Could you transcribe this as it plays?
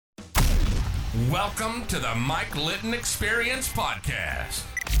Welcome to the Mike Litton Experience Podcast.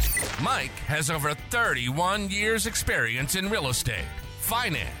 Mike has over 31 years experience in real estate,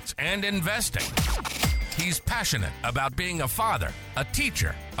 finance, and investing. He's passionate about being a father, a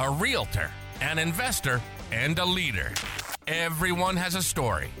teacher, a realtor, an investor, and a leader. Everyone has a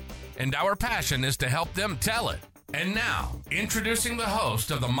story, and our passion is to help them tell it. And now, introducing the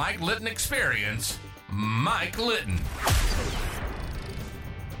host of the Mike Litton Experience, Mike Litton.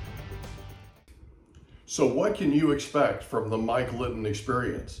 So what can you expect from the Mike Litton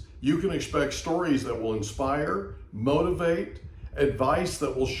Experience? You can expect stories that will inspire, motivate, advice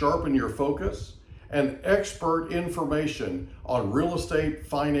that will sharpen your focus, and expert information on real estate,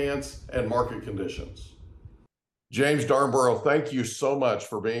 finance, and market conditions. James Darnborough, thank you so much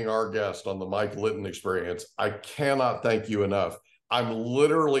for being our guest on the Mike Litton Experience. I cannot thank you enough. I'm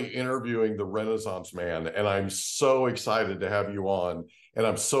literally interviewing the Renaissance man, and I'm so excited to have you on. And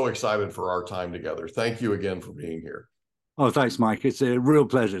I'm so excited for our time together. Thank you again for being here. Oh, thanks, Mike. It's a real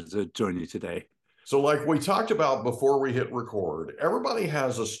pleasure to join you today. So like we talked about before we hit record, everybody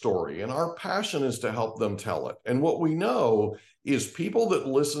has a story and our passion is to help them tell it. And what we know is people that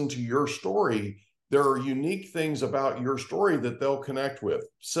listen to your story, there are unique things about your story that they'll connect with,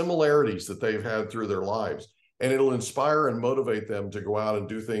 similarities that they've had through their lives, and it'll inspire and motivate them to go out and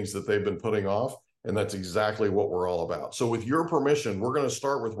do things that they've been putting off. And that's exactly what we're all about. So with your permission, we're going to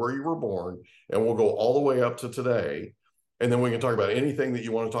start with where you were born, and we'll go all the way up to today. And then we can talk about anything that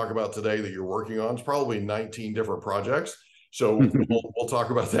you want to talk about today that you're working on. It's probably 19 different projects. So we'll talk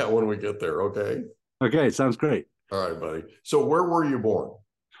about that when we get there, okay? Okay, sounds great. All right, buddy. So where were you born?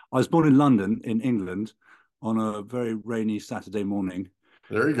 I was born in London, in England, on a very rainy Saturday morning.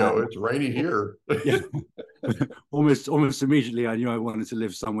 There you go. It's rainy here. Yeah. almost immediately, I knew I wanted to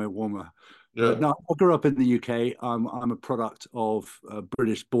live somewhere warmer. Yeah. No, I grew up in the UK. I'm a product of a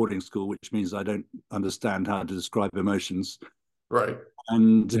British boarding school, which means I don't understand how to describe emotions. Right.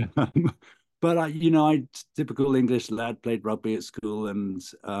 And but I typical English lad, played rugby at school, and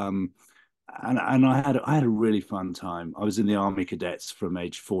I had a really fun time. I was in the Army Cadets from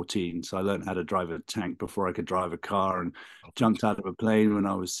age 14, so I learned how to drive a tank before I could drive a car, and jumped out of a plane when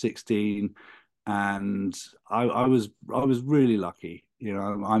I was 16. And I was really lucky. You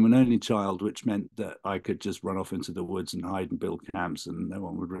know, I'm an only child, which meant that I could just run off into the woods and hide and build camps, and no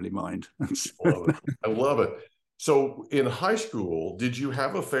one would really mind. Love it. I love it. So in high school, did you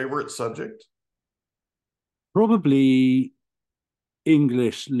have a favorite subject? Probably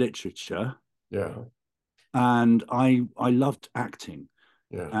English literature. Yeah. And I loved acting.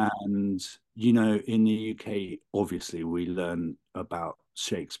 Yeah. And, you know, in the UK, obviously, we learn about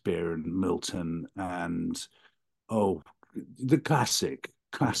Shakespeare and Milton and, the classic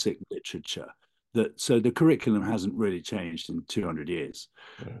literature. So the curriculum hasn't really changed in 200 years.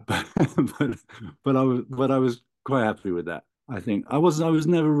 Yeah. But I was quite happy with that. I think I was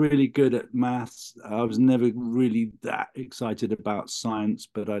never really good at maths. I was never really that excited about science,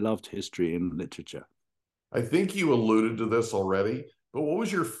 but I loved history and literature. I think you alluded to this already, but what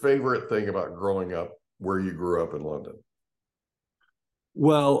was your favorite thing about growing up where you grew up in London?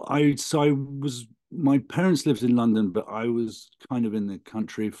 Well, my parents lived in London, but I was kind of in the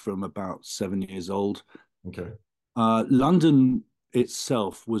country from about 7 years old. Okay. London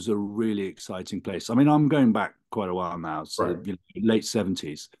itself was a really exciting place. I mean, I'm going back quite a while now, so right. Late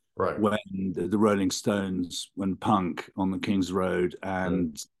 70s, right? When the Rolling Stones, when punk on the King's Road,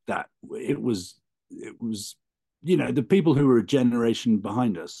 and that it was, the people who were a generation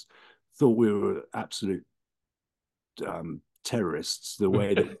behind us thought we were absolute terrorists, the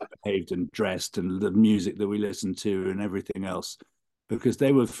way that we behaved and dressed and the music that we listened to and everything else, because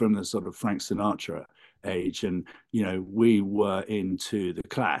they were from the sort of Frank Sinatra age, and we were into the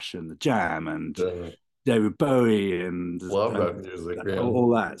Clash and the Jam and David Bowie and love that music, all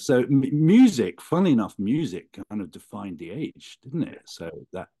that. So music, funnily enough, music kind of defined the age, didn't it? So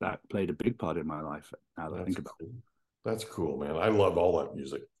that played a big part in my life. Now that I think about it, that's cool, man. I love all that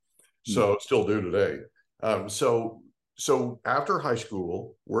music, so still do today. So after high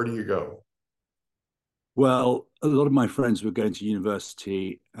school, where do you go? Well, a lot of my friends were going to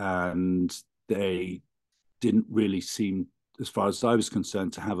university, and they didn't really seem, as far as I was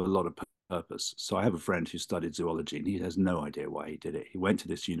concerned, to have a lot of purpose. So I have a friend who studied zoology, and he has no idea why he did it. He went to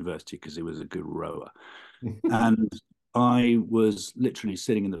this university because he was a good rower. And I was literally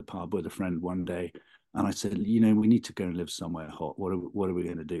sitting in the pub with a friend one day, and I said, we need to go and live somewhere hot. What are we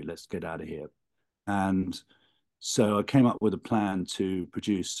going to do? Let's get out of here. And so I came up with a plan to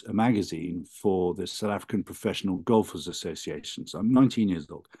produce a magazine for the South African Professional Golfers Association. So I'm 19 years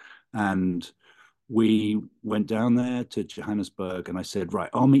old, and we went down there to Johannesburg, and I said, right,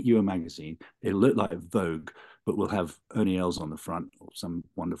 I'll make you a magazine. It'll look like Vogue, but we'll have Ernie Els on the front or some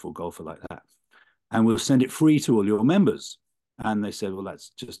wonderful golfer like that. And we'll send it free to all your members. And they said, well, that's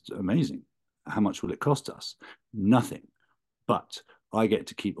just amazing. How much will it cost us? Nothing. But I get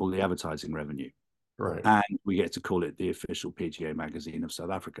to keep all the advertising revenue. Right. And we get to call it the official PGA magazine of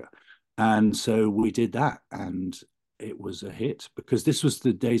South Africa. And so we did that. And it was a hit because this was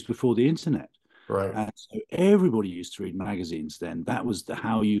the days before the internet. Right. And so everybody used to read magazines then. That was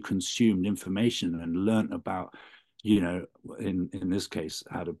how you consumed information and learned about, in this case,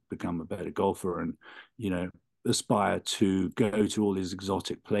 how to become a better golfer and, aspire to go to all these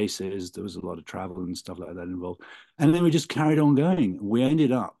exotic places. There was a lot of travel and stuff like that involved. And then we just carried on going. We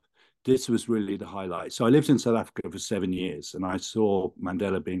ended up, this was really the highlight. So I lived in South Africa for 7 years, and I saw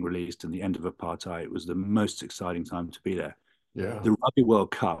Mandela being released and the end of apartheid. It was the most exciting time to be there. Yeah. The Rugby World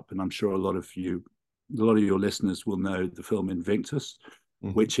Cup, and I'm sure a lot of your listeners will know the film Invictus,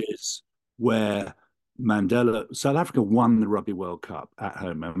 which is where South Africa won the Rugby World Cup at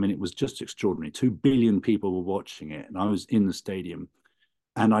home. I mean, it was just extraordinary. 2 billion people were watching it, and I was in the stadium,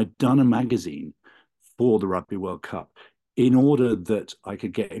 and I'd done a magazine for the Rugby World Cup in order that I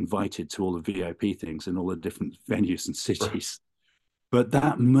could get invited to all the VIP things in all the different venues and cities. But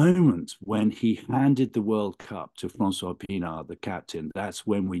that moment when he handed the World Cup to Francois Pienaar, the captain, that's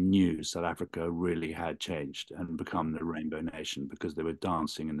when we knew South Africa really had changed and become the Rainbow Nation, because they were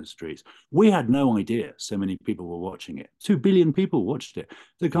dancing in the streets. We had no idea so many people were watching it. 2 billion people watched it.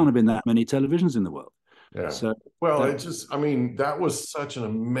 There can't have been that many televisions in the world. Yeah. So, that was such an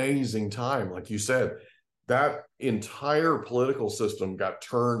amazing time. Like you said, that entire political system got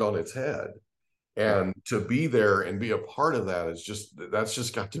turned on its head. And to be there and be a part of that that's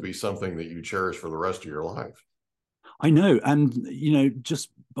just got to be something that you cherish for the rest of your life. I know. And, just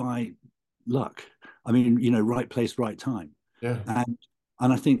by luck, I mean, right place, right time. Yeah.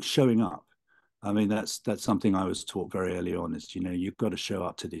 And I think showing up, I mean, that's something I was taught very early on is, you've got to show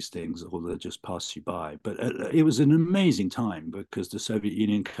up to these things or they'll just pass you by. But it was an amazing time because the Soviet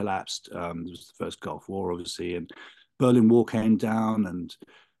Union collapsed. It was the first Gulf War, obviously, and Berlin Wall came down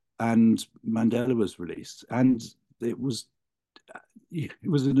and Mandela was released, and it was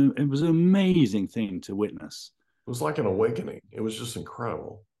an amazing thing to witness. It was like an awakening. It was just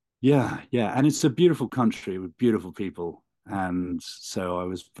incredible. Yeah, and it's a beautiful country with beautiful people, and so I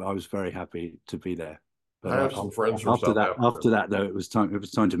was very happy to be there. But I have some friends from after that, though, it was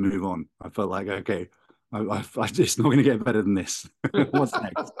time to move on. I felt like, okay, it's not going to get better than this. What's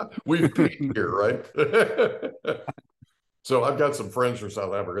next? We've peaked here, right? So I've got some friends from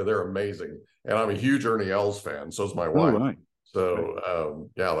South Africa. They're amazing. And I'm a huge Ernie Els fan. So is my wife. Right. So,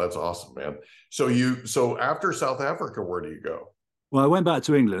 yeah, that's awesome, man. So after South Africa, where do you go? Well, I went back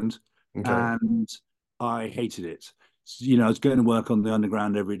to England and I hated it. I was going to work on the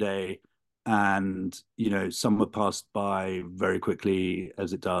Underground every day, and, summer passed by very quickly,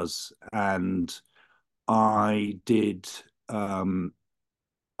 as it does. And I did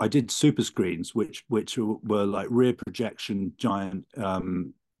super screens, which were like rear projection giant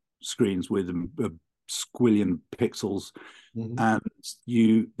screens with a squillion pixels. And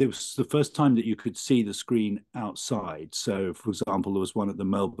it was the first time that you could see the screen outside. So, for example, there was one at the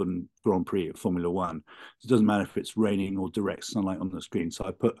Melbourne Grand Prix at Formula One. It doesn't matter if it's raining or direct sunlight on the screen. So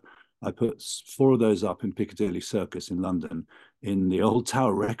I put 4 of those up in Piccadilly Circus in London, in the old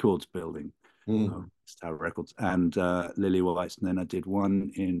Tower Records building. Tower Records and Lily White's, and then I did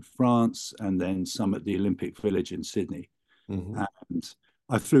one in France, and then some at the Olympic Village in Sydney. And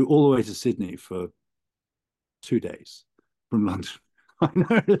I flew all the way to Sydney for 2 days from London. I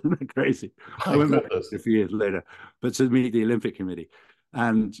know, isn't that crazy? I went back a few years later, but to meet the Olympic Committee,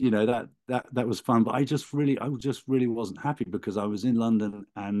 and that was fun. But I just really wasn't happy because I was in London,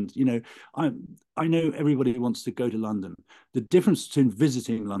 and I know everybody wants to go to London. The difference between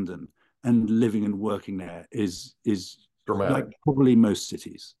visiting London and living and working there is dramatic. Like probably most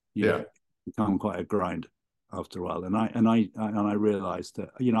cities. Become quite a grind after a while. And I realized that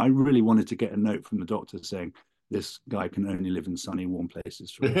I really wanted to get a note from the doctor saying this guy can only live in sunny, warm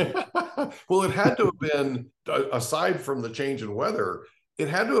places. Well, it had to have been, aside from the change in weather, it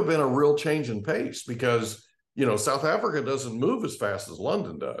had to have been a real change in pace because South Africa doesn't move as fast as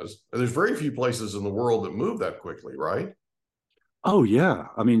London does. And there's very few places in the world that move that quickly, right? Oh, yeah.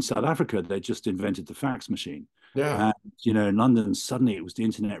 I mean, South Africa, they just invented the fax machine. Yeah. And, in London, suddenly it was the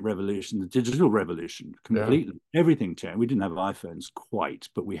internet revolution, the digital revolution, completely. Yeah. Everything changed. We didn't have iPhones quite,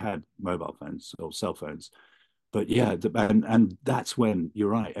 but we had mobile phones or cell phones. But yeah, and that's when, you're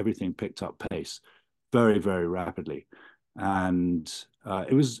right, everything picked up pace very, very rapidly. And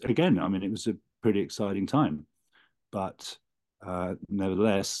it was, again, I mean, it was pretty exciting time. But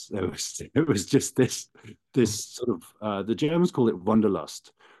nevertheless, it was just this sort of the Germans call it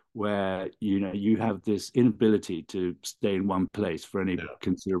Wanderlust, where you have this inability to stay in one place for any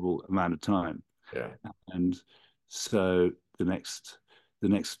considerable amount of time. Yeah. And so the next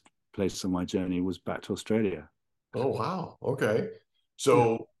place on my journey was back to Australia. Oh wow. Okay.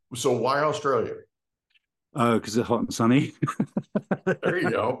 So why Australia? Oh, because it's hot and sunny. There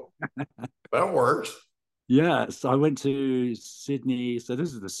you go. That works. Yeah, so I went to Sydney. So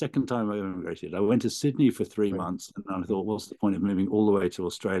this is the second time I immigrated. I went to Sydney for 3 months, and I thought, what's the point of moving all the way to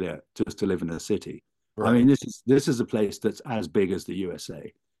Australia just to live in a city? Right. I mean, this is a place that's as big as the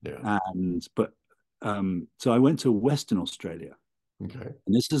USA. Yeah. So I went to Western Australia. Okay.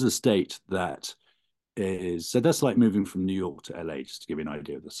 And this is a state that that's like moving from New York to LA, just to give you an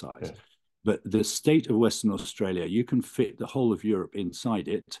idea of the size. Yeah. But the state of Western Australia, you can fit the whole of Europe inside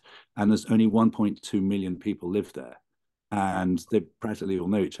it, and there's only 1.2 million people live there, and they practically all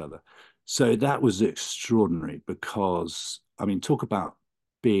know each other. So that was extraordinary because, I mean, talk about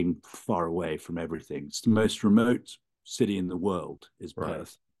being far away from everything. It's the most remote city in the world is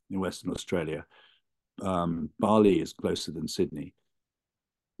Perth in Western Australia. Bali is closer than Sydney.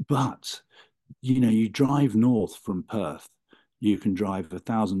 But, you drive north from Perth, you can drive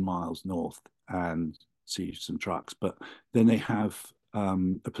 1,000 miles north and see some trucks. But then they have a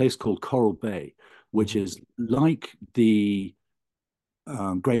place called Coral Bay, which is like the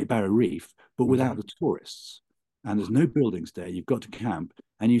Great Barrier Reef, but without the tourists. And there's no buildings there. You've got to camp,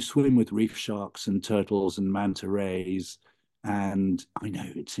 and you swim with reef sharks and turtles and manta rays. And I know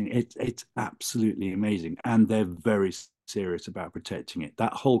it's absolutely amazing. And they're very serious about protecting it.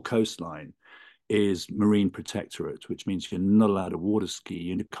 That whole coastline is marine protectorate, which means you're not allowed to water ski.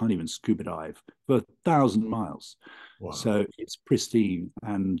 You can't even scuba dive for 1,000 miles. Wow. So it's pristine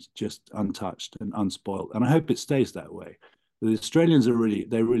and just untouched and unspoiled. And I hope it stays that way. The Australians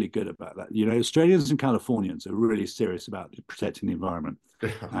they're really good about that. Australians and Californians are really serious about protecting the environment.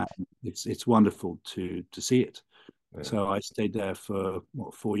 And it's wonderful to see it. Yeah. So I stayed there for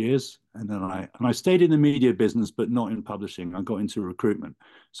 4 years, and then I stayed in the media business, but not in publishing. I got into recruitment,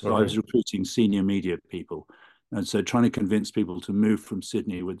 so I was recruiting senior media people, and so trying to convince people to move from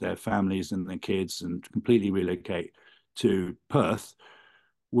Sydney with their families and their kids and completely relocate to Perth,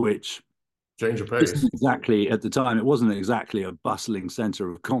 which change of pace. Exactly at the time, it wasn't exactly a bustling centre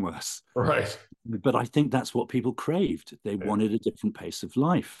of commerce, right? But I think that's what people craved. They wanted a different pace of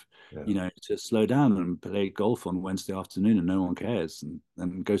life. To slow down and play golf on Wednesday afternoon and no one cares,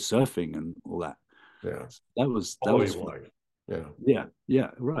 and go surfing and all that. Yeah, so that was like, right.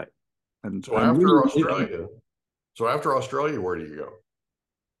 And so after Australia, where do you go?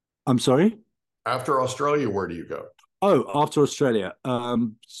 I'm sorry. After Australia, where do you go? Oh, after Australia,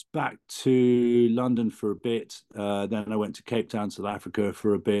 back to London for a bit. Then I went to Cape Town, South Africa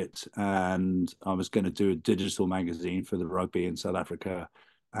for a bit, and I was going to do a digital magazine for the rugby in South Africa.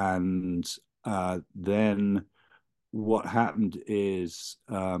 And then what happened is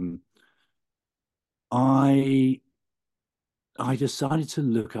I decided to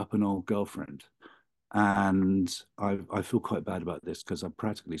look up an old girlfriend, and I feel quite bad about this because I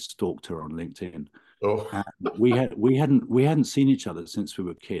practically stalked her on LinkedIn. Oh. And we hadn't seen each other since we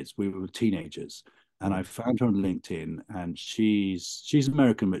were kids. We were teenagers, and I found her on LinkedIn, and she's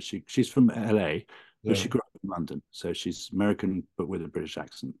American, but she's from LA, but she grew up in London, so she's American but with a British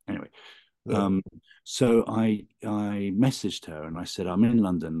accent. Anyway, so I messaged her and I said, I'm in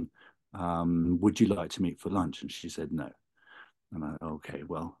London. Would you like to meet for lunch? And she said no. And okay,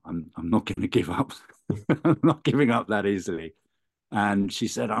 well, I'm not going to give up. I'm not giving up that easily. And she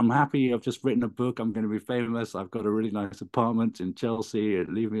said, I'm happy. I've just written a book. I'm going to be famous. I've got a really nice apartment in Chelsea.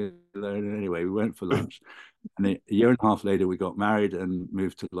 And leave me alone. And anyway, we went for lunch. And a year and a half later, we got married and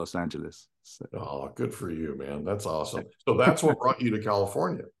moved to Los Angeles. So. Oh, good for you, man. That's awesome. So that's what brought you to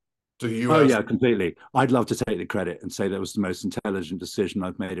California, to the US. Oh, yeah, completely. I'd love to take the credit and say that was the most intelligent decision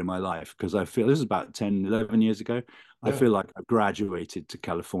I've made in my life, because I feel this is about 10, 11 years ago. I feel like I graduated to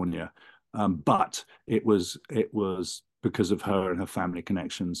California. But it was because of her and her family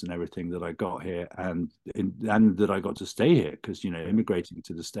connections and everything that I got here, and that I got to stay here, because immigrating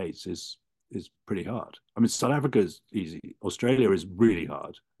to the States is pretty hard. I mean, South Africa is easy. Australia is really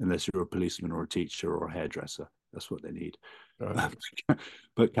hard unless you're a policeman or a teacher or a hairdresser. That's what they need.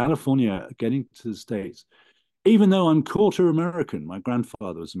 But California, getting to the States, even though I'm quarter American, my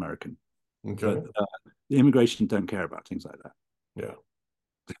grandfather was American. Okay. But the immigration don't care about things like that. Yeah.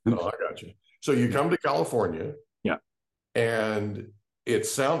 No, I got you. So you come to California. Yeah. And It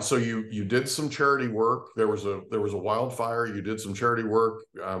sounds so. You did some charity work. There was a wildfire. You did some charity work,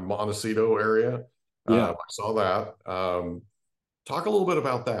 Montecito area. Yeah. I saw that. Talk a little bit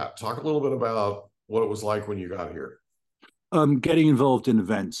about that. Talk a little bit about what it was like when you got here. Getting involved in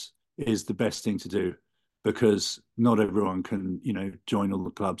events is the best thing to do because not everyone can, join all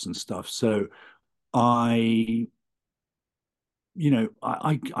the clubs and stuff. So I,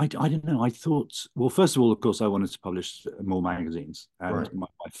 I don't know. I thought, well, first of all, of course, I wanted to publish more magazines, and Right. my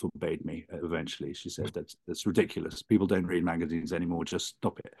wife forbade me eventually. She said that's ridiculous. People don't read magazines anymore. Just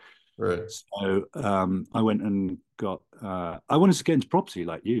stop it. Right. So I went and got. I wanted to get into property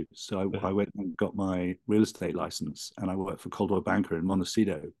like you, so I went and got my real estate license, and I worked for Coldwell Banker in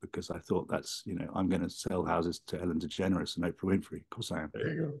Montecito because I thought I'm going to sell houses to Ellen DeGeneres and Oprah Winfrey. Of course I am.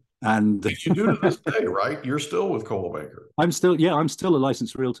 There you go. And You do to this day, right? You're still with Coldwell Banker. I'm still a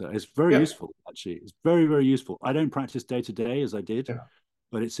licensed realtor. It's very useful, actually. It's very, very useful. I don't practice day to day as I did,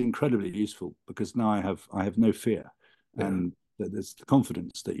 but it's incredibly useful because now I have no fear, and there's the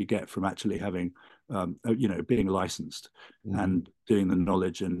confidence that you get from actually having, being licensed and doing the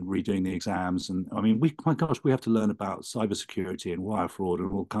knowledge and redoing the exams. And I mean, my gosh, we have to learn about cybersecurity and wire fraud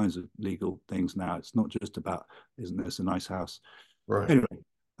and all kinds of legal things now. It's not just about, isn't this a nice house? Right. Anyway,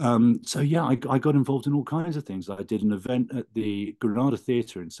 so yeah, I got involved in all kinds of things. I did an event at the Granada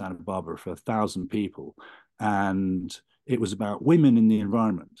Theatre in Santa Barbara for 1,000 people, and it was about women in the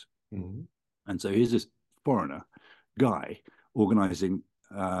environment. Mm-hmm. And so here's this foreigner guy organizing.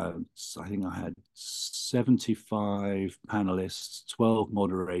 I think I had 75 panelists, 12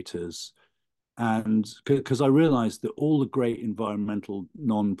 moderators, and because I realized that all the great environmental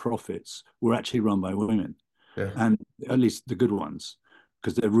non-profits were actually run by women, and at least the good ones,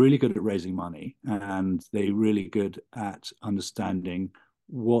 because they're really good at raising money and they're really good at understanding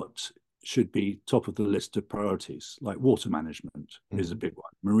what should be top of the list of priorities, like water management is a big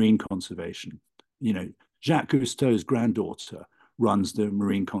one, marine conservation. Jacques Cousteau's granddaughter runs the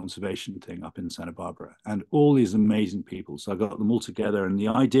marine conservation thing up in Santa Barbara, and all these amazing people. So I got them all together, and the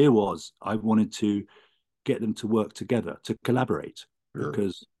idea was I wanted to get them to work together, to collaborate,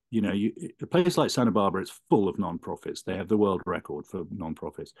 because a place like Santa Barbara is full of nonprofits. They have the world record for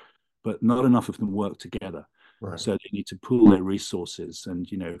nonprofits, but not enough of them work together. Right. So they need to pool their resources, and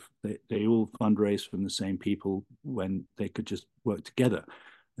they all fundraise from the same people when they could just work together.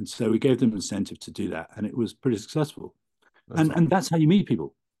 And so we gave them incentive to do that, and it was pretty successful. And that's how you meet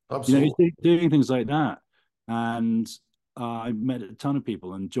people. Absolutely. Doing things like that. And I met a ton of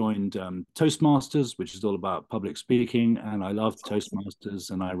people and joined Toastmasters, which is all about public speaking. And I loved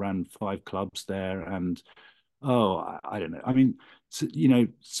Toastmasters, and I ran 5 clubs there. And I don't know. I mean,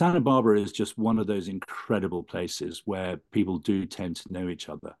 Santa Barbara is just one of those incredible places where people do tend to know each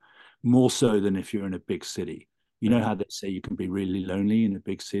other, more so than if you're in a big city. You know how they say you can be really lonely in a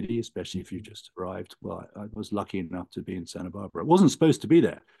big city, especially if you just arrived. Well, I was lucky enough to be in Santa Barbara. I wasn't supposed to be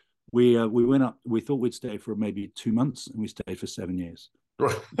there. We went up. We thought we'd stay for maybe 2 months, and we stayed for 7 years.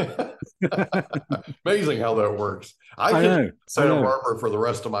 Amazing how that works. I could Santa Barbara for the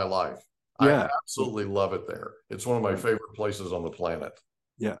rest of my life. Yeah. I absolutely love it there. It's one of my favorite places on the planet.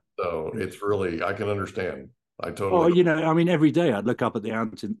 Yeah. So it's really, I can understand. I totally. I mean, every day I'd look up at the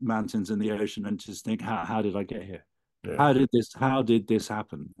mountains and the ocean and just think, how did I get here? Yeah. How did this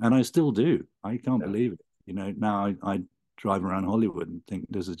happen? And I still do. I can't believe it. Now I drive around Hollywood and think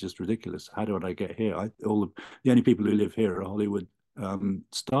this is just ridiculous. How did I get here? The only people who live here are Hollywood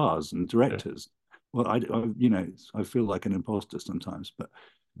stars and directors. Yeah. Well, I feel like an imposter sometimes, but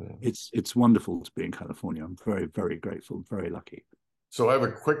it's wonderful to be in California. I'm very, very grateful, very lucky. So I have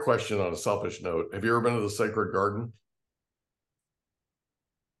a quick question on a selfish note. Have you ever been to the Sacred Garden?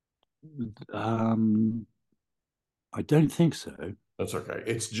 I don't think so. That's okay.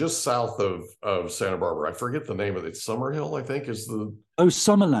 It's just south of Santa Barbara. I forget the name of it. It's Summerhill, I think, is the... Oh,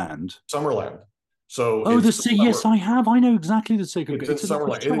 Summerland. Summerland. So yes, I have. I know exactly the Sacred Garden. It's in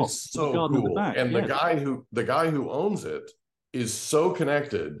Summerland. It is so cool. And the guy who owns it is so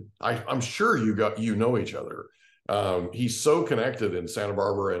connected. I'm sure you know each other. He's so connected in Santa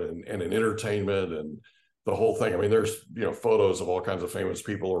Barbara and in entertainment and the whole thing. I mean, there's photos of all kinds of famous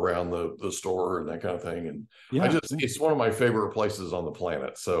people around the store and that kind of thing. And it's one of my favorite places on the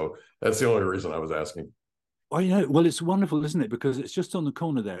planet. So that's the only reason I was asking. Well, it's wonderful, isn't it? Because it's just on the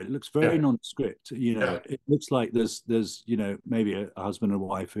corner there. It looks very nondescript. It looks like there's maybe a husband and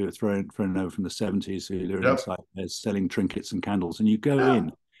wife who are thrown over from the 70s who are inside there selling trinkets and candles, and you go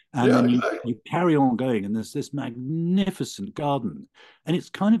in. And then you carry on going, and there's this magnificent garden, and it's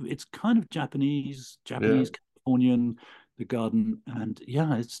kind of Japanese Californian, the garden, and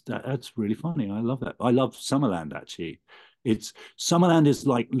that's really funny. I love that. I love Summerland actually. It's Summerland is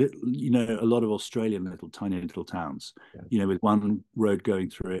like a lot of Australian tiny little towns, with one road going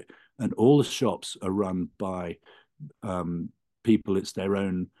through it, and all the shops are run by people. It's their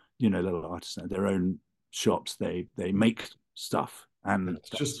own, little artists, their own shops. They make stuff, and it's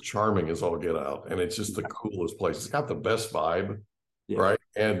just charming as all get out, and it's just the coolest place. It's got the best vibe, right?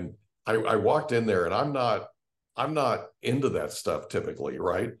 And I walked in there, and I'm not into that stuff typically,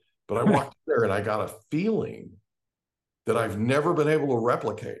 right? But I walked in there and I got a feeling that I've never been able to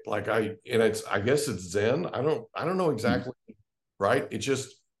replicate. I guess it's Zen. I don't know exactly, right? It's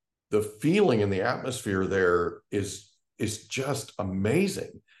just the feeling and the atmosphere there is just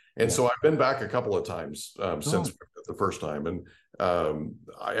amazing. And so I've been back a couple of times since the first time, and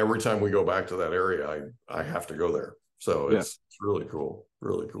every time we go back to that area, I have to go there. So it's really cool,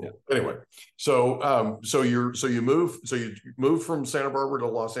 really cool. Yeah. Anyway, so you moved from Santa Barbara to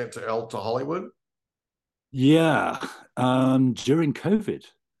Los Angeles to Hollywood. Yeah, during COVID.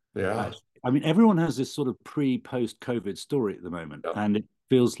 Yeah, I mean, everyone has this sort of pre-post COVID story at the moment, and it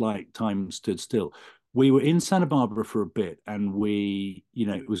feels like time stood still. We were in Santa Barbara for a bit, and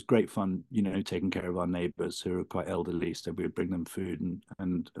it was great fun, taking care of our neighbors who are quite elderly. So we would bring them food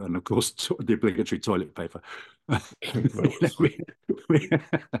and of course the obligatory toilet paper.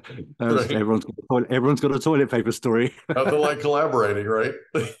 Everyone's got a toilet paper story. Nothing like collaborating, right?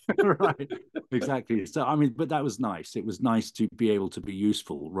 Right, exactly. So I mean, but that was nice. It was nice to be able to be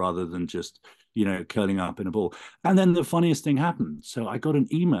useful rather than just curling up in a ball. And then the funniest thing happened. So I got an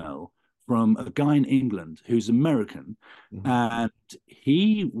email from a guy in England who's American, and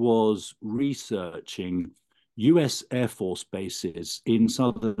he was researching US Air Force bases in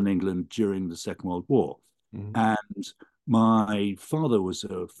southern England during the Second World War. And my father was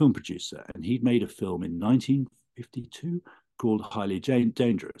a film producer, and he'd made a film in 1952 called Highly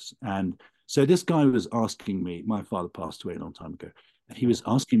Dangerous. And so this guy was asking me, my father passed away a long time ago, and he was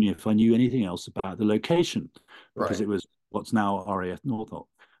asking me if I knew anything else about the location, because it was what's now RAF Northolt.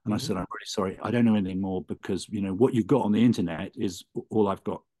 And I said, I'm really sorry, I don't know anything more, because what you've got on the internet is all I've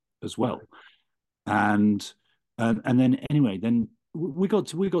got as well. And then anyway, then we got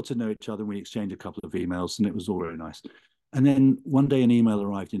to know each other, and we exchanged a couple of emails, and it was all very nice. And then one day an email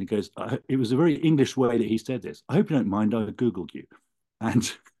arrived, and he goes, it was a very English way that he said this: "I hope you don't mind, I Googled you."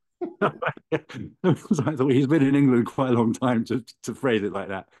 And I thought, he's been in England quite a long time to phrase it like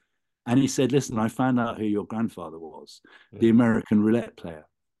that. And he said, "Listen, I found out who your grandfather was, the American roulette player.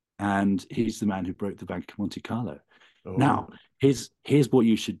 And he's the man who broke the Bank of Monte Carlo." Now, here's what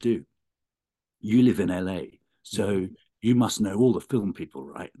you should do. You live in LA, so you must know all the film people,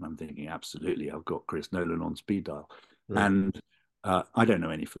 right? And I'm thinking, absolutely. I've got Chris Nolan on speed dial. And I don't know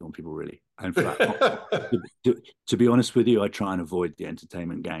any film people, really. In fact, to be honest with you, I try and avoid the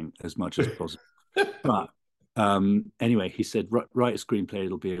entertainment gang as much as possible. But anyway, he said, write a screenplay.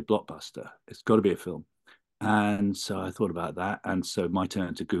 It'll be a blockbuster. It's got to be a film. And so I thought about that. And so my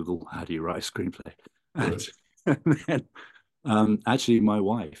turn to Google, how do you write a screenplay? And then actually my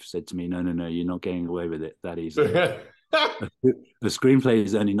wife said to me, no, you're not getting away with it that easy. The screenplay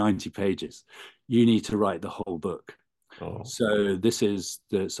is only 90 pages. You need to write the whole book. So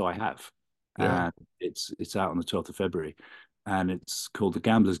so I have. And it's out on the 12th of February. And it's called The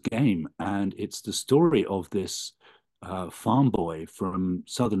Gambler's Game. And it's the story of this farm boy from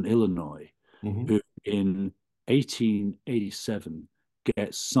Southern Illinois, who in 1887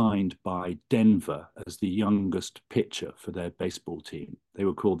 gets signed by Denver as the youngest pitcher for their baseball team. They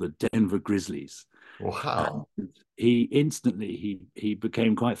were called the Denver Grizzlies. Wow. And he instantly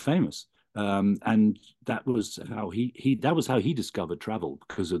became quite famous. And that was how he discovered travel,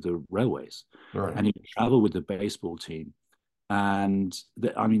 because of the railways. Right. And he would travel with the baseball team. And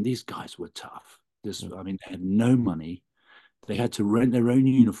these guys were tough. They had no money. They had to rent their own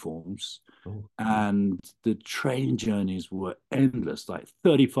uniforms, and the train journeys were endless, like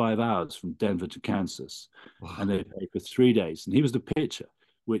 35 hours from Denver to Kansas. Wow. And they played for 3 days. And he was the pitcher,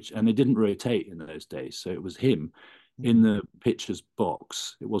 and they didn't rotate in those days. So it was him in the pitcher's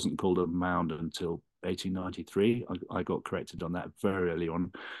box. It wasn't called a mound until 1893. I got corrected on that very early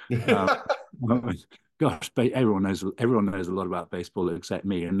on. Gosh, everyone knows a lot about baseball except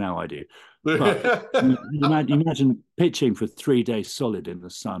me, and now I do. But imagine pitching for 3 days solid in the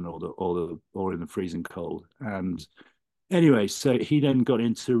sun or in the freezing cold. And anyway, so he then got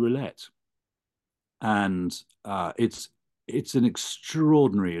into roulette, and it's an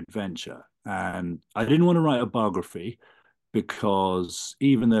extraordinary adventure. And I didn't want to write a biography, because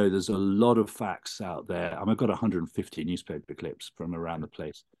even though there's a lot of facts out there, I've got 150 newspaper clips from around the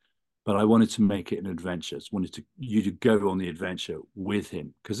place. But I wanted to make it an adventure. I wanted you to go on the adventure with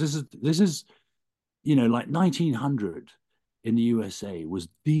him, because this is like 1900. in the USA was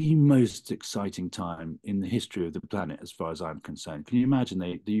the most exciting time in the history of the planet, as far as I'm concerned. Can you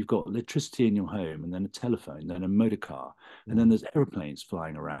imagine you've got electricity in your home, and then a telephone, then a motor car, and then there's airplanes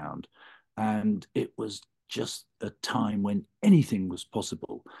flying around. And it was just a time when anything was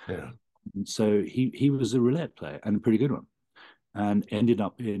possible. Yeah. And so he was a roulette player, and a pretty good one, and ended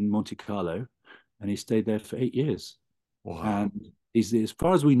up in Monte Carlo, and he stayed there for 8 years. Wow. And he's, as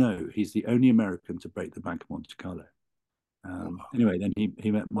far as we know, he's the only American to break the Bank of Monte Carlo. Anyway, then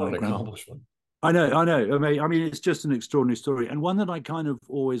he met my What an grandpa. accomplishment. I know. I mean, it's just an extraordinary story, and one that I kind of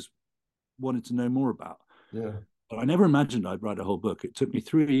always wanted to know more about. Yeah. But I never imagined I'd write a whole book. It took me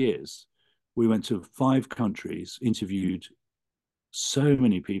 3 years. We went to 5 countries, interviewed so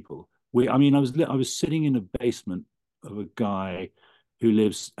many people. I was sitting in a basement of a guy who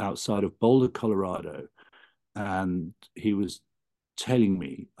lives outside of Boulder, Colorado, and he was telling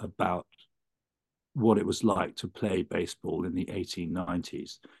me about what it was like to play baseball in the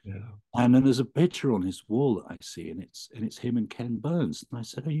 1890s. Yeah. And then there's a picture on his wall that I see, and it's him and Ken Burns. And I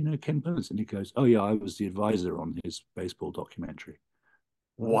said, "Oh, you know Ken Burns?" And he goes, "Oh yeah, I was the advisor on his baseball documentary."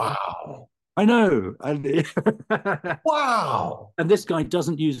 Wow. I know. Wow. And this guy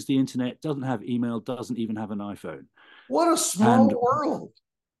doesn't use the internet, doesn't have email, doesn't even have an iPhone. What a small world.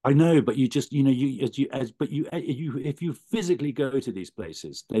 I know, but you just, if you physically go to these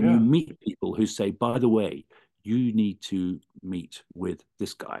places, then you meet people who say, by the way, you need to meet with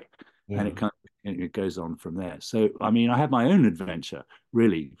this guy. And it goes on from there. So, I mean, I had my own adventure,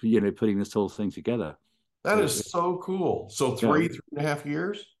 really, putting this whole thing together. That is so cool. So 3.5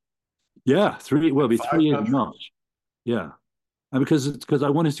 years? Yeah, it'll be 3 years in March. Yeah. And because I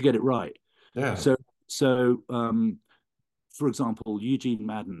wanted to get it right. Yeah. So for example, Eugene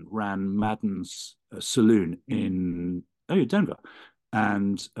Madden ran Madden's saloon in Denver,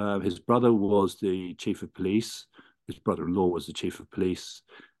 and his brother was the chief of police. His brother-in-law was the chief of police.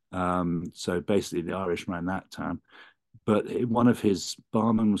 So basically, the Irish ran that town. But one of his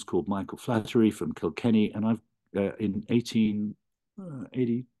barmen was called Michael Flattery from Kilkenny, and I've in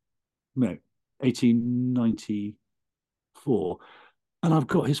 1894, and I've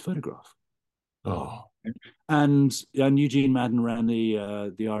got his photograph. Oh. And Eugene Madden ran the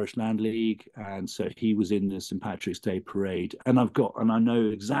Irish Land League, and so he was in the St. Patrick's Day parade. And I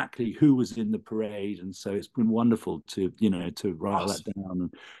know exactly who was in the parade, and so it's been wonderful to write all that down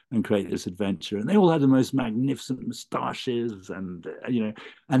and create this adventure. And they all had the most magnificent moustaches, and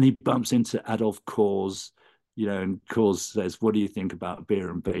and he bumps into Adolf Kors, and Kors says, "What do you think about beer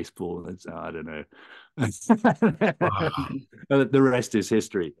and baseball?" And so, I don't know. Wow. The rest is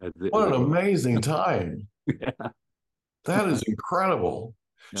history. What an amazing time. Yeah. That is incredible.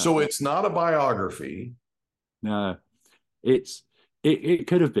 Yeah. So it's not a biography. No, it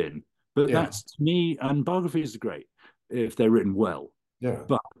could have been, but that's, to me, and biographies are great if they're written well. Yeah.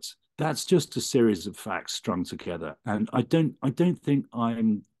 But that's just a series of facts strung together, and I don't think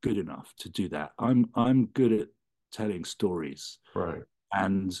I'm good enough to do that. I'm good at telling stories. Right.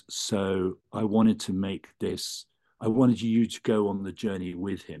 And so I wanted to make this. I wanted you to go on the journey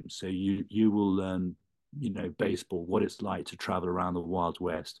with him, so you will learn, baseball, what it's like to travel around the Wild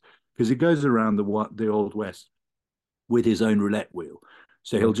West, because he goes around the Old West with his own roulette wheel.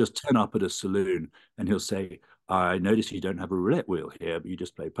 So he'll just turn up at a saloon and he'll say, "I notice you don't have a roulette wheel here, but you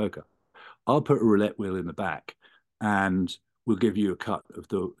just play poker. I'll put a roulette wheel in the back, and we'll give you a cut of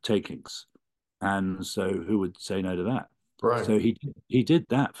the takings." And so who would say no to that? Right. So he did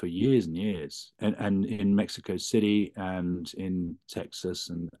that for years and years, and in Mexico City and in Texas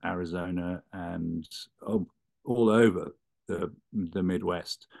and Arizona and all over the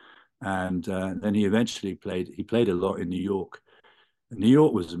Midwest. And then he eventually played a lot in New York. And New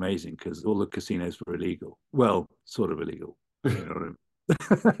York was amazing because all the casinos were illegal. Well, sort of illegal. You know what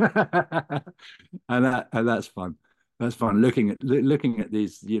I mean? and that's fun. That's fun, looking at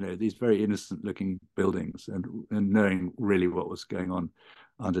these, these very innocent looking buildings and knowing really what was going on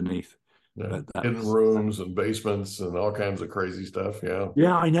underneath. Yeah. Hidden rooms and basements and all kinds of crazy stuff. Yeah.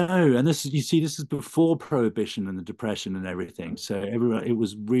 Yeah, I know. And this is before Prohibition and the Depression and everything. So it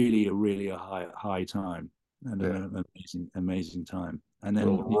was really a high time and an amazing time. And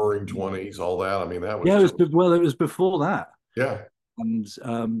then Roaring 20s, all that. I mean, that was it was before that. Yeah. And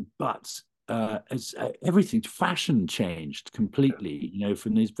as everything, fashion changed completely,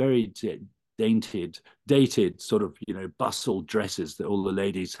 from these very dated sort of, bustle dresses that all the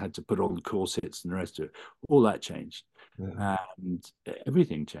ladies had to put on, corsets and the rest of it. All that changed. Yeah. And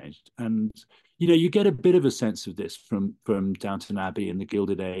everything changed. And, you get a bit of a sense of this from Downton Abbey and the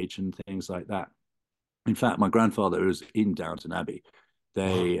Gilded Age and things like that. In fact, my grandfather was in Downton Abbey.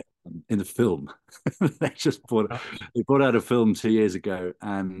 in the film. They just brought out a film 2 years ago,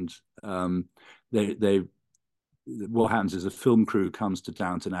 and they what happens is a film crew comes to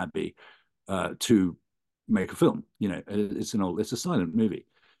Downton Abbey to make a film. You know, it's a silent movie,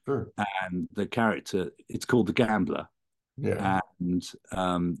 Sure. and the character, it's called The Gambler. Yeah. And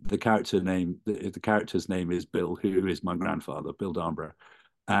the character's name is Bill, who is my grandfather, Bill Darnborough.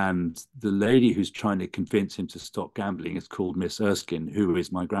 And the lady who's trying to convince him to stop gambling is called Miss Erskine, who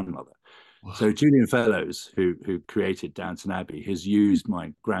is my grandmother. Wow. So Julian Fellows, who created Downton Abbey, has used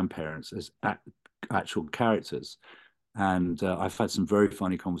my grandparents as actual characters. And I've had some very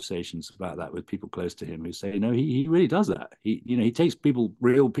funny conversations about that with people close to him who say, no, he really does that. He takes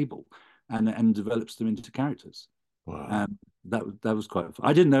real people, and develops them into characters. Wow. And that was quite fun.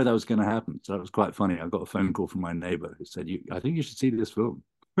 I didn't know that was going to happen, so that was quite funny. I got a phone call from my neighbor who said, I think you should see this film.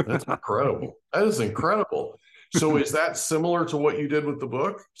 That's incredible. That is incredible. So is that similar to what you did with the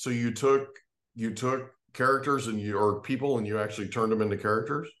book? So you took characters or people, and you actually turned them into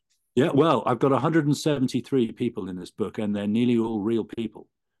characters? Yeah, well, I've got 173 people in this book, and they're nearly all real people.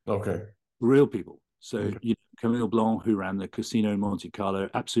 Okay. Real people. So, Okay. Camille Blanc, who ran the casino in Monte Carlo,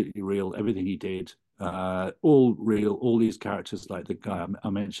 absolutely real. Everything he did, all real. All these characters, like the guy I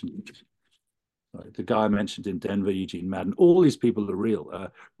mentioned, in Denver, Eugene Madden, all these people are real.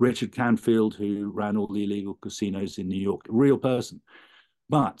 Richard Canfield, who ran all the illegal casinos in New York, a real person.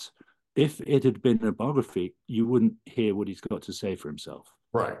 But if it had been a biography, you wouldn't hear what he's got to say for himself.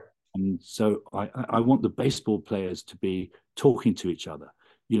 Right. And so I want the baseball players to be talking to each other,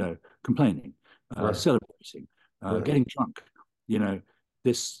 complaining, Right. celebrating, Right. getting drunk.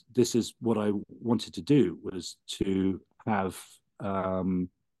 This is what I wanted to do, was to have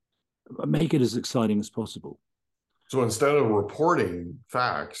make it as exciting as possible. So instead of reporting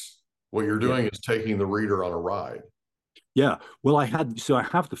facts, what you're doing is taking the reader on a ride. Yeah, well, I have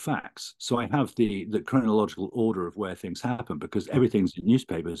the facts. So I have the chronological order of where things happen, because everything's in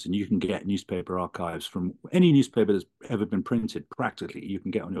newspapers, and you can get newspaper archives from any newspaper that's ever been printed. Practically, you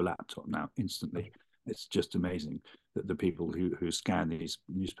can get on your laptop now instantly. It's just amazing that the people who scan these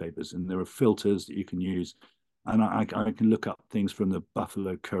newspapers, and there are filters that you can use. And I can look up things from the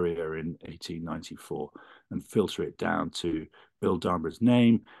Buffalo Courier in 1894 and filter it down to Bill Darnborough's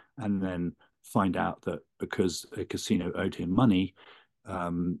name, and then find out that because a casino owed him money,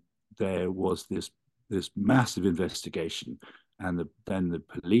 there was this massive investigation, and then the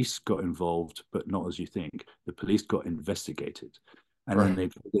police got involved, but not as you think. The police got investigated, and Right. then they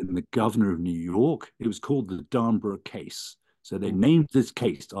put in the governor of New York. It was called the Darnborough case. So they named this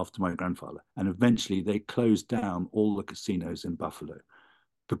case after my grandfather, and eventually they closed down all the casinos in Buffalo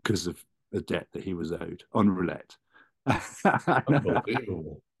because of the debt that he was owed on roulette.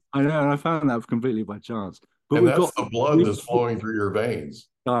 Unbelievable. I know, and I found that completely by chance. But And that's the blood that's flowing through your veins.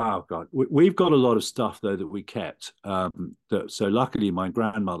 Oh God, we've got a lot of stuff though that we kept. So luckily, my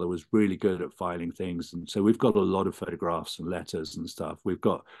grandmother was really good at filing things, and so we've got a lot of photographs and letters and stuff. We've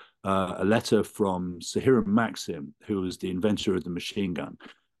got a letter from Sir Hiram Maxim, who was the inventor of the machine gun,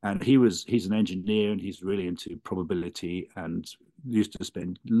 and he's an engineer, and he's really into probability, and used to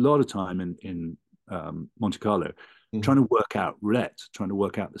spend a lot of time in Monte Carlo trying to work out roulette, trying to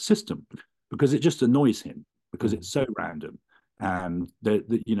work out the system, because it just annoys him, because it's so random. And the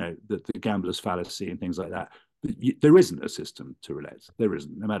gambler's fallacy and things like that. There isn't a system to roulette. There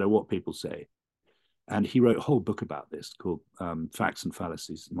isn't, no matter what people say. And he wrote a whole book about this called Facts and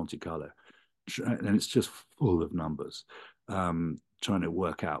Fallacies in Monte Carlo. And it's just full of numbers, trying to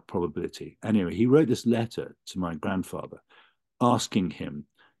work out probability. Anyway, he wrote this letter to my grandfather asking him,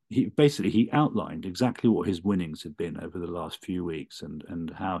 he outlined exactly what his winnings had been over the last few weeks, and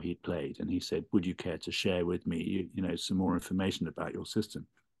how he'd played. And he said, would you care to share with me, some more information about your system?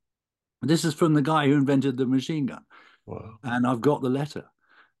 And this is from the guy who invented the machine gun. Wow. And I've got the letter,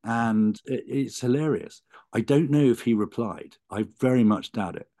 and it's hilarious. I don't know if he replied. I very much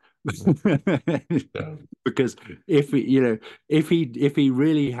doubt it. Yeah. Because if he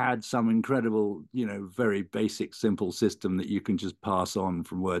really had some incredible, very basic, simple system that you can just pass on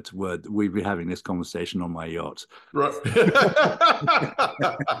from word to word, we'd be having this conversation on my yacht. Right.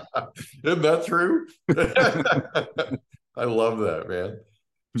 Isn't that true? I love that, man.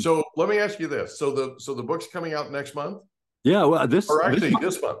 So let me ask you this. So the book's coming out next month? Yeah, well, this month.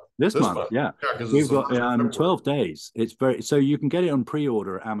 This month, yeah. We've got 12 days. It's so you can get it on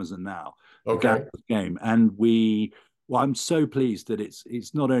pre-order at Amazon now. Okay. Game, and I'm so pleased that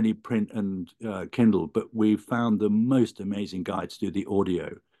it's not only print and Kindle, but we've found the most amazing guide to do the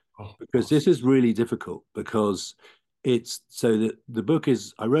audio, because this is really difficult, because it's so that the book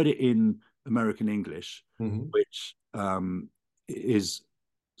is, I read it in American English, which is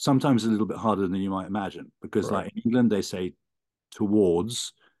sometimes a little bit harder than you might imagine, because Right. like in England, they say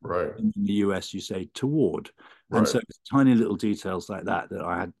towards. Right. In the US, you say toward. And Right. so it's tiny little details like that that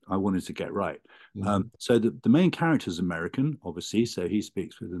I wanted to get right. Mhm. So the main character is American, obviously, so he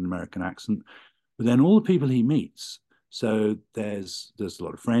speaks with an American accent. But then all the people he meets, so there's a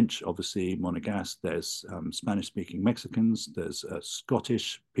lot of French, obviously, Monegasque. There's Spanish-speaking Mexicans. There's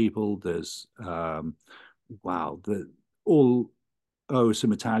Scottish people. There's wow,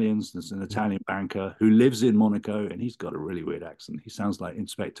 some Italians. There's an Italian banker who lives in Monaco, and he's got a really weird accent. He sounds like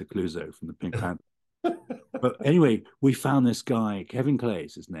Inspector Clouseau from the Pink Panther. But anyway, we found this guy, Kevin Clay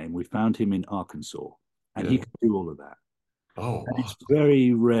is his name. We found him in Arkansas, and he could do all of that. Oh, And it's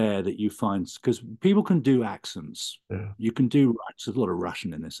very rare that you find, because people can do accents. yeah. You can do, there's a lot of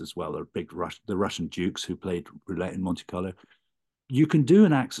Russian in this as well. There are the Russian dukes who played roulette in Monte Carlo. You can do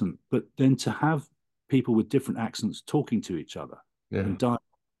an accent, but then to have people with different accents talking to each other and dialogue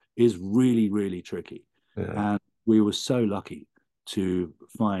is really, really tricky. Yeah. And we were so lucky to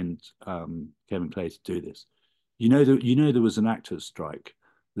find Kevin Clay to do this. There was an actors' strike,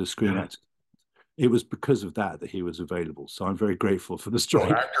 the Screen Actors. It was because of that he was available. So I'm very grateful for the strike.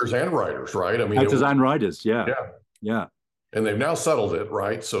 So actors and writers, right? I mean, actors and writers, yeah. And they've now settled it,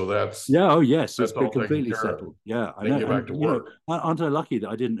 right? So that's oh yes, that's it's been completely settled. Yeah, I know. Get back to work. Aren't I lucky that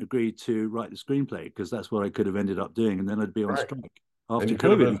I didn't agree to write the screenplay, because that's what I could have ended up doing, and then I'd be on strike after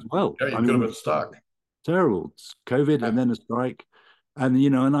COVID as well. Yeah, you could have been stuck. Terrible. It's COVID and then a strike. And,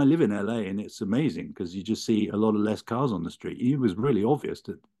 and I live in LA, and it's amazing because you just see a lot of less cars on the street. It was really obvious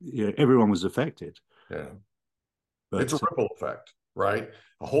that everyone was affected. Yeah. But it's a ripple effect, right?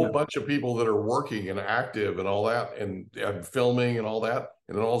 A whole bunch of people that are working and active and all that and filming and all that.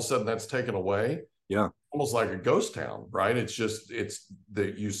 And then all of a sudden that's taken away. Yeah. Almost like a ghost town, right? It's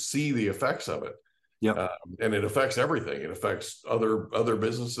that you see the effects of it. Yeah. And it affects everything. It affects other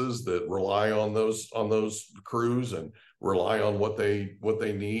businesses that rely on those crews and rely on what they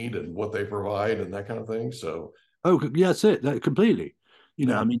need and what they provide and that kind of thing. So that's it. That completely.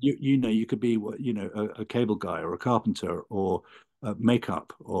 I mean, you could be a cable guy or a carpenter or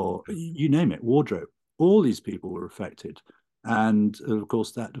makeup or you name it, wardrobe. All these people were affected, and of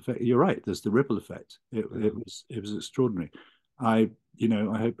course that effect. You're right. There's the ripple effect. It was extraordinary. I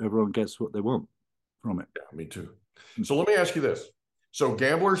hope everyone gets what they want from it. Yeah, me too. So let me ask you this. So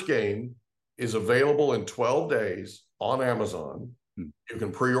Gambler's Game is available in 12 days on Amazon. You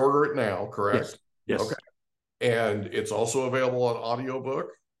can pre-order it now, correct? Yes. Okay. And it's also available on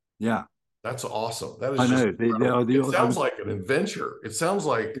audiobook. Yeah. That's awesome. That is I know. It sounds like an adventure. It sounds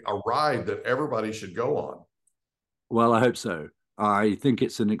like a ride that everybody should go on. Well, I hope so. I think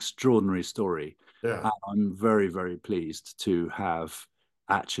it's an extraordinary story. Yeah. I'm very, very pleased to have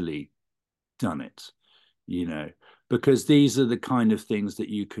actually done it, because these are the kind of things that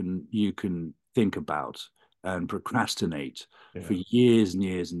you can think about and procrastinate for years and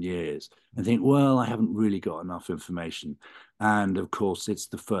years and years and think, well, I haven't really got enough information. And of course, it's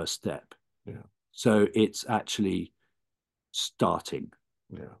the first step. Yeah. So it's actually starting.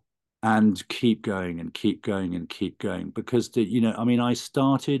 Yeah. And keep going and keep going and keep going, because I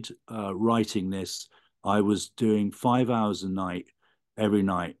started writing this. I was doing 5 hours a night every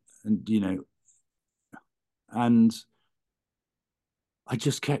night, and I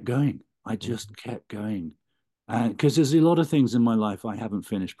just kept going. Kept going, and because there's a lot of things in my life I haven't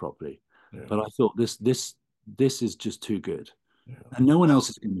finished properly, but I thought this is just too good, and no one else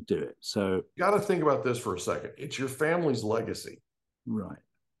is going to do it. So you got to think about this for a second. It's your family's legacy, right?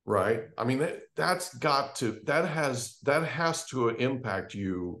 I mean, that has to impact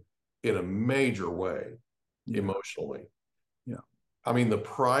you in a major way emotionally. Yeah. I mean, the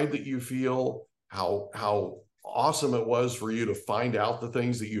pride that you feel, how awesome it was for you to find out the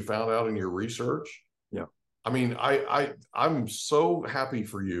things that you found out in your research. Yeah. I mean, I'm so happy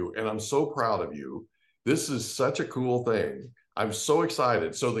for you, and I'm so proud of you. This is such a cool thing. I'm so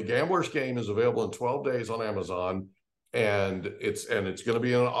excited. So the Gambler's Game is available in 12 days on Amazon, and it's going to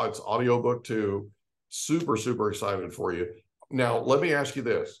be it's audiobook too. Super, super excited for you. Now, let me ask you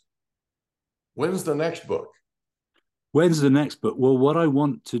this. When's the next book? When's the next book? Well, what I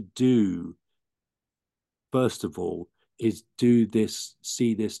want to do, first of all, is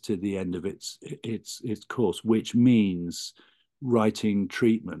see this to the end of its course, which means writing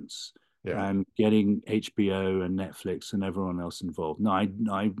treatments and getting HBO and Netflix and everyone else involved. Now,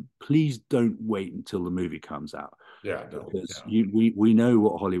 I please don't wait until the movie comes out. Yeah, no, because we know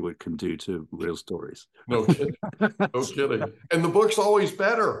what Hollywood can do to real stories. No kidding. No kidding. And the book's always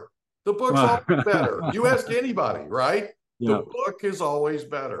better. The book's always better. You ask anybody, right? The book is always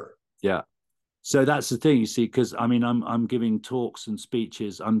better. Yeah. So that's the thing, you see, because I mean, I'm giving talks and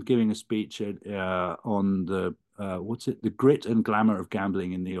speeches. I'm giving a speech on the the grit and glamour of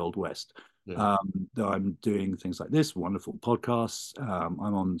gambling in the Old West. Yeah. I'm doing things like this, wonderful podcasts. I'm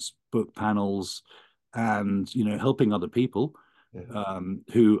on book panels, and helping other people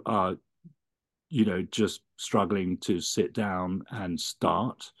who are just struggling to sit down and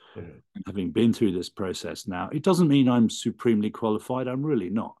start. And having been through this process now, it doesn't mean I'm supremely qualified. I'm really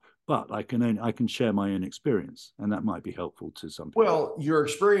not. But I can share my own experience, and that might be helpful to some people. Well, your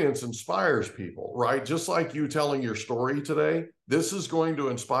experience inspires people, right? Just like you telling your story today, this is going to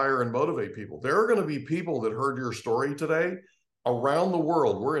inspire and motivate people. There are going to be people that heard your story today around the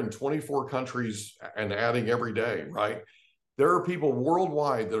world. We're in 24 countries and adding every day, right? There are people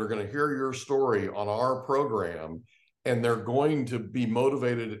worldwide that are going to hear your story on our program, and they're going to be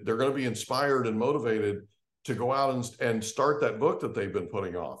motivated. They're going to be inspired and motivated to go out and start that book that they've been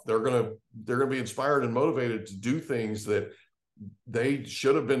putting off. They're going to be inspired and motivated to do things that they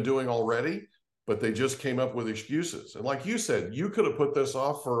should have been doing already, but they just came up with excuses. And like you said, you could have put this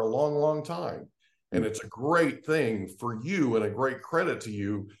off for a long, long time. And it's a great thing for you and a great credit to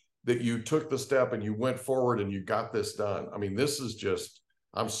you that you took the step and you went forward and you got this done. I mean, this is just,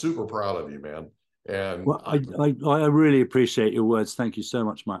 I'm super proud of you, man. And well, I really appreciate your words. Thank you so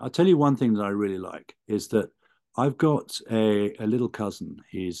much, Mike. I'll tell you one thing that I really like is that I've got a little cousin.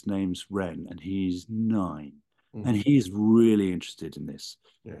 His name's Ren, and he's 9, and he's really interested in this.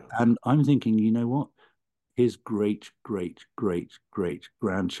 Yeah. And I'm thinking, you know what? His great, great, great, great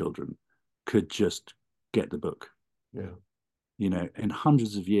grandchildren could just get the book. Yeah. In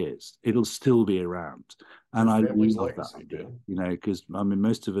hundreds of years, it'll still be around. And I really love that idea, because I mean,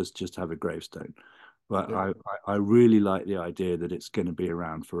 most of us just have a gravestone, but I really like the idea that it's going to be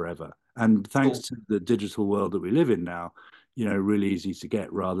around forever. And thanks to the digital world that we live in now, really easy to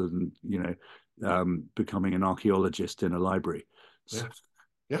get rather than, becoming an archaeologist in a library. So,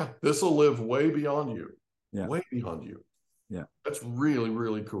 yeah. This will live way beyond you. Yeah. Way beyond you. Yeah. That's really,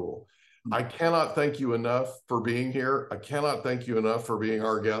 really cool. I cannot thank you enough for being here. I cannot thank you enough for being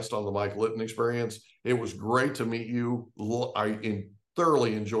our guest on the Mike Litton Experience. It was great to meet you. I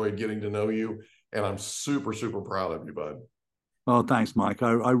thoroughly enjoyed getting to know you, and I'm super, super proud of you, bud. Oh, thanks, Mike.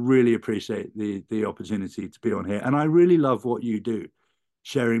 I really appreciate the opportunity to be on here. And I really love what you do,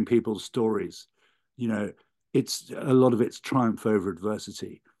 sharing people's stories. It's a lot of it's triumph over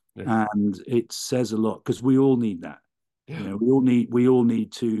adversity. Yeah. And it says a lot because we all need that. Yeah. We all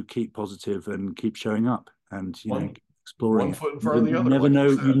need to keep positive and keep showing up and exploring. One foot in front of the other.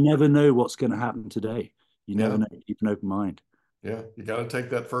 You never know what's going to happen today. You never know. Keep an open mind. Yeah, you got to take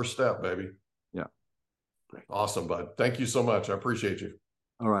that first step, baby. Yeah. Great. Awesome, bud. Thank you so much. I appreciate you.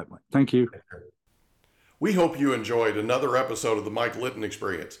 All right, Mike. Thank you. We hope you enjoyed another episode of the Mike Litton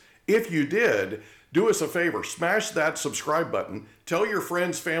Experience. If you did, do us a favor, smash that subscribe button, tell your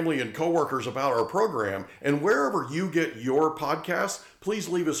friends, family, and coworkers about our program, and wherever you get your podcasts, please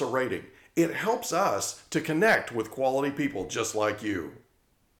leave us a rating. It helps us to connect with quality people just like you.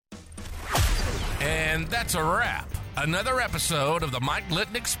 And that's a wrap. Another episode of the Mike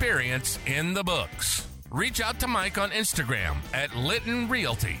Litton Experience in the books. Reach out to Mike on Instagram at Litton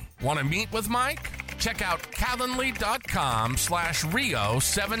Realty. Want to meet with Mike? Check out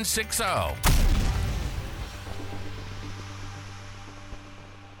Calendly.com/Rio760.